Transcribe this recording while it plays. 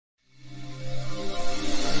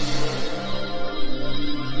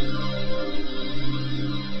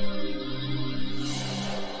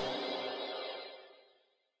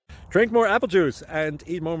Drink more apple juice and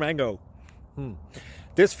eat more mango.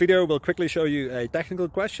 This video will quickly show you a technical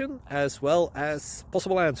question as well as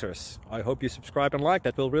possible answers. I hope you subscribe and like,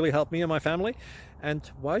 that will really help me and my family. And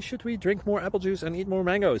why should we drink more apple juice and eat more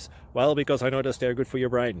mangoes? Well, because I noticed they're good for your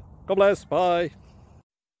brain. God bless, bye!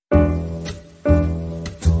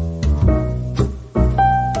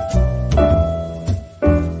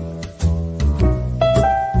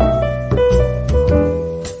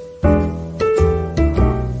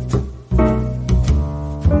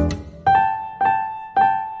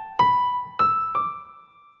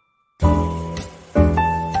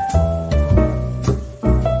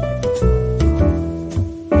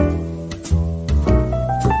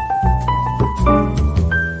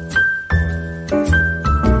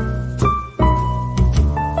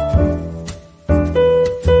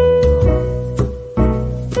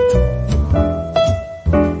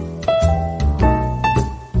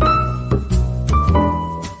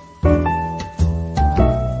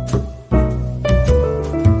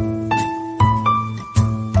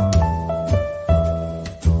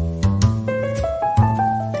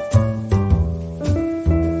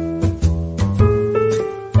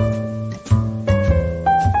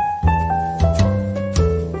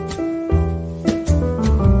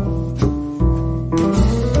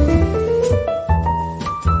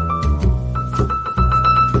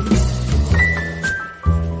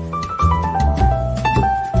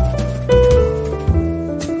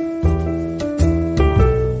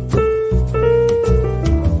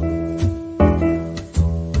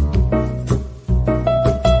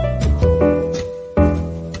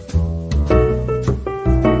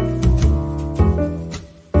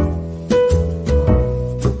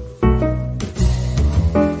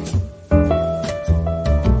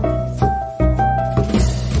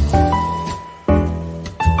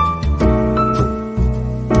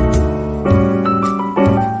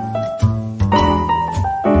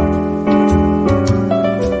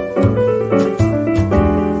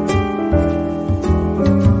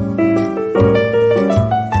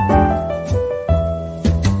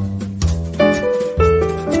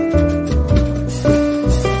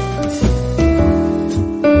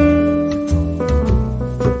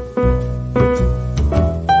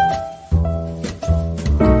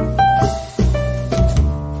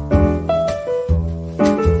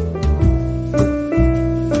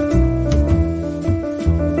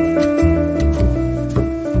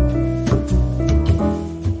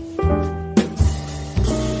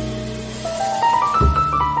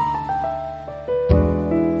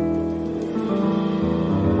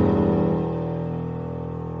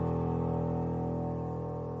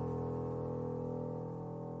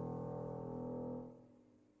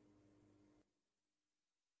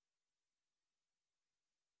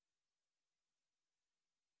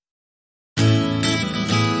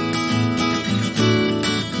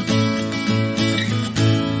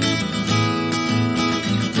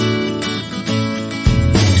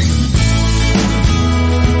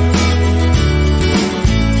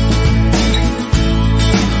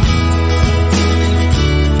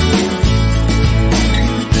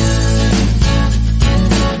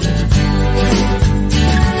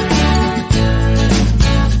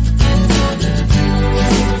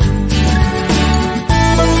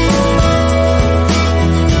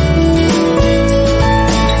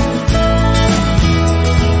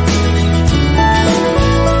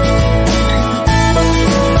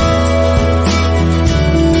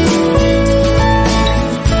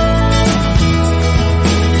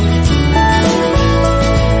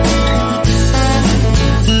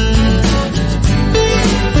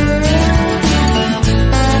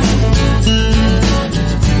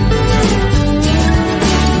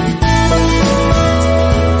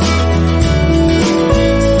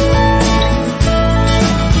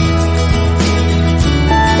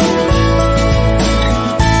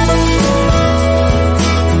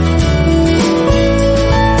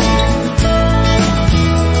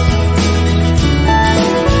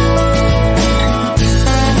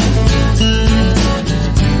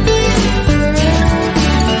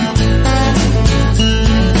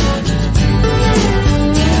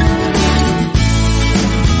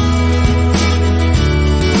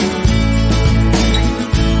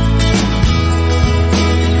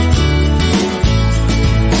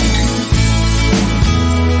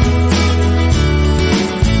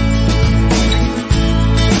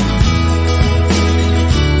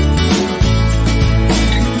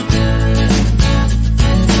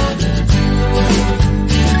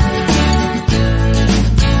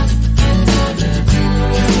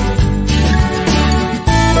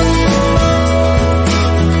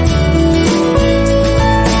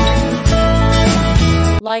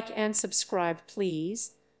 Like and subscribe,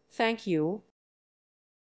 please. Thank you.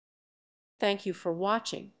 Thank you for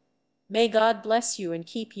watching. May God bless you and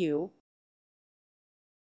keep you.